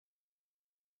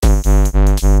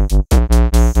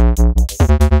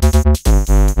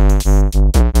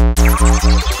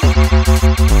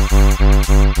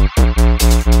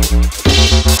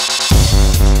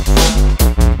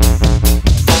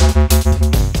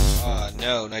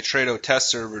how Nitredo test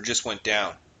server just went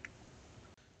down.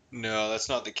 No, that's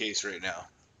not the case right now.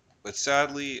 But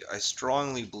sadly, I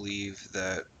strongly believe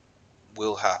that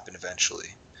will happen eventually.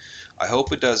 I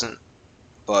hope it doesn't,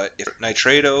 but if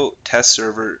Nitredo test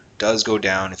server does go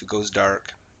down, if it goes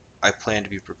dark, I plan to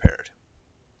be prepared.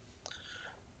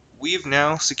 We've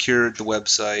now secured the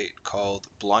website called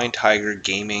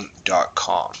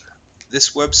blindtigergaming.com.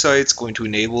 This website is going to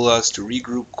enable us to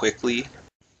regroup quickly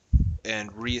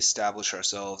and re-establish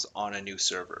ourselves on a new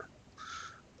server.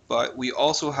 But we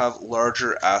also have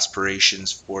larger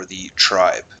aspirations for the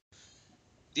tribe.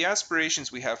 The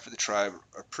aspirations we have for the tribe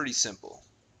are pretty simple.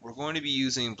 We're going to be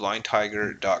using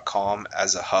blindtiger.com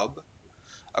as a hub,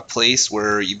 a place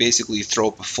where you basically throw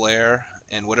up a flare,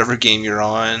 and whatever game you're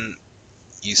on,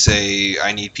 you say,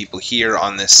 I need people here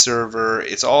on this server.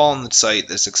 It's all on the site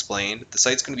that's explained. The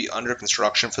site's going to be under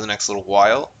construction for the next little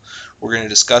while. We're going to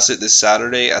discuss it this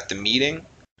Saturday at the meeting.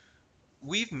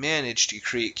 We've managed to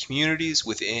create communities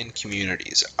within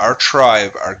communities. Our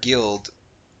tribe, our guild,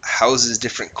 houses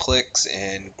different cliques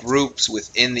and groups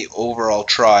within the overall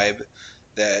tribe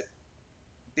that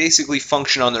basically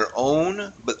function on their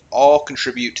own, but all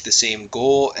contribute to the same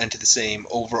goal and to the same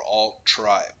overall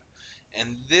tribe.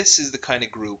 And this is the kind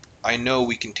of group I know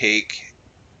we can take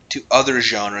to other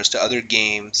genres, to other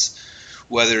games,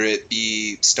 whether it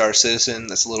be Star Citizen,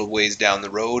 that's a little ways down the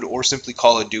road, or simply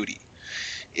Call of Duty.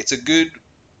 It's a good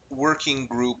working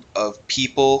group of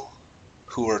people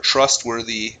who are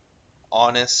trustworthy,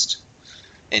 honest,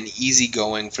 and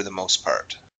easygoing for the most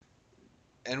part.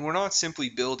 And we're not simply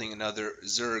building another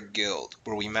Zerg guild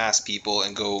where we mass people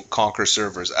and go conquer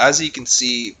servers. As you can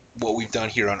see, what we've done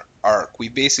here on Ark, we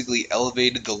basically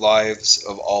elevated the lives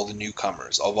of all the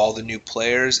newcomers, of all the new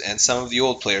players, and some of the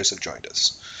old players have joined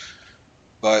us.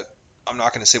 But I'm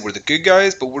not going to say we're the good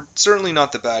guys, but we're certainly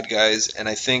not the bad guys, and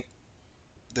I think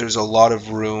there's a lot of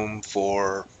room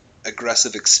for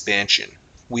aggressive expansion.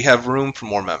 We have room for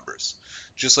more members.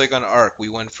 Just like on Ark, we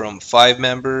went from 5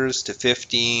 members to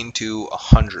 15 to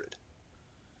 100.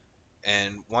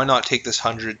 And why not take this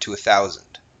 100 to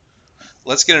 1,000?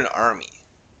 Let's get an army.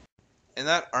 And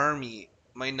that army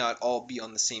might not all be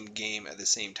on the same game at the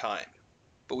same time.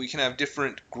 But we can have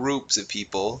different groups of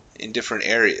people in different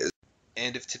areas.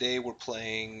 And if today we're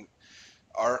playing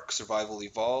Ark Survival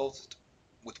Evolved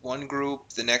with one group,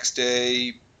 the next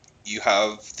day you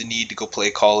have the need to go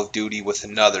play Call of Duty with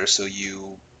another, so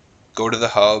you go to the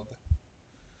hub,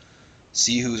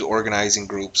 see who's organizing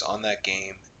groups on that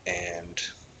game, and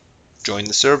join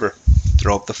the server,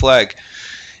 throw up the flag.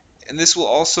 And this will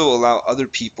also allow other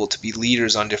people to be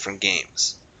leaders on different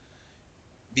games.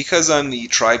 Because I'm the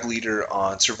tribe leader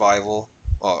on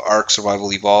Ark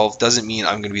Survival Evolved, doesn't mean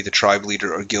I'm going to be the tribe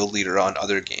leader or guild leader on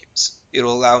other games.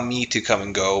 It'll allow me to come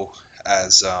and go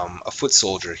as a foot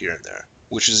soldier here and there,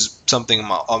 which is something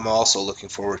I'm also looking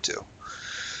forward to.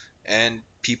 And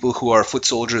people who are foot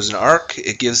soldiers in Ark,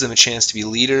 it gives them a chance to be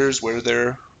leaders where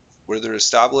they're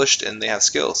established and they have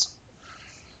skills.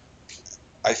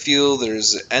 I feel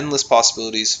there's endless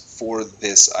possibilities for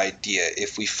this idea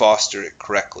if we foster it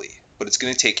correctly, but it's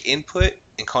going to take input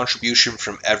and contribution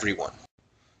from everyone.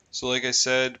 So like I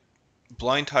said,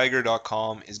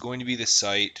 blindtiger.com is going to be the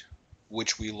site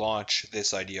which we launch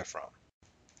this idea from.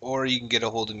 Or you can get a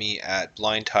hold of me at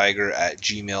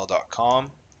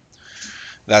blindtiger@gmail.com.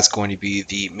 That's going to be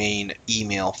the main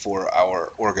email for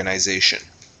our organization.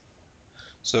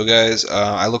 So guys,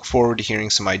 I look forward to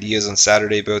hearing some ideas on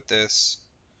Saturday about this.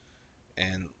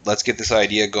 And let's get this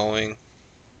idea going.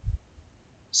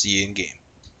 See you in game.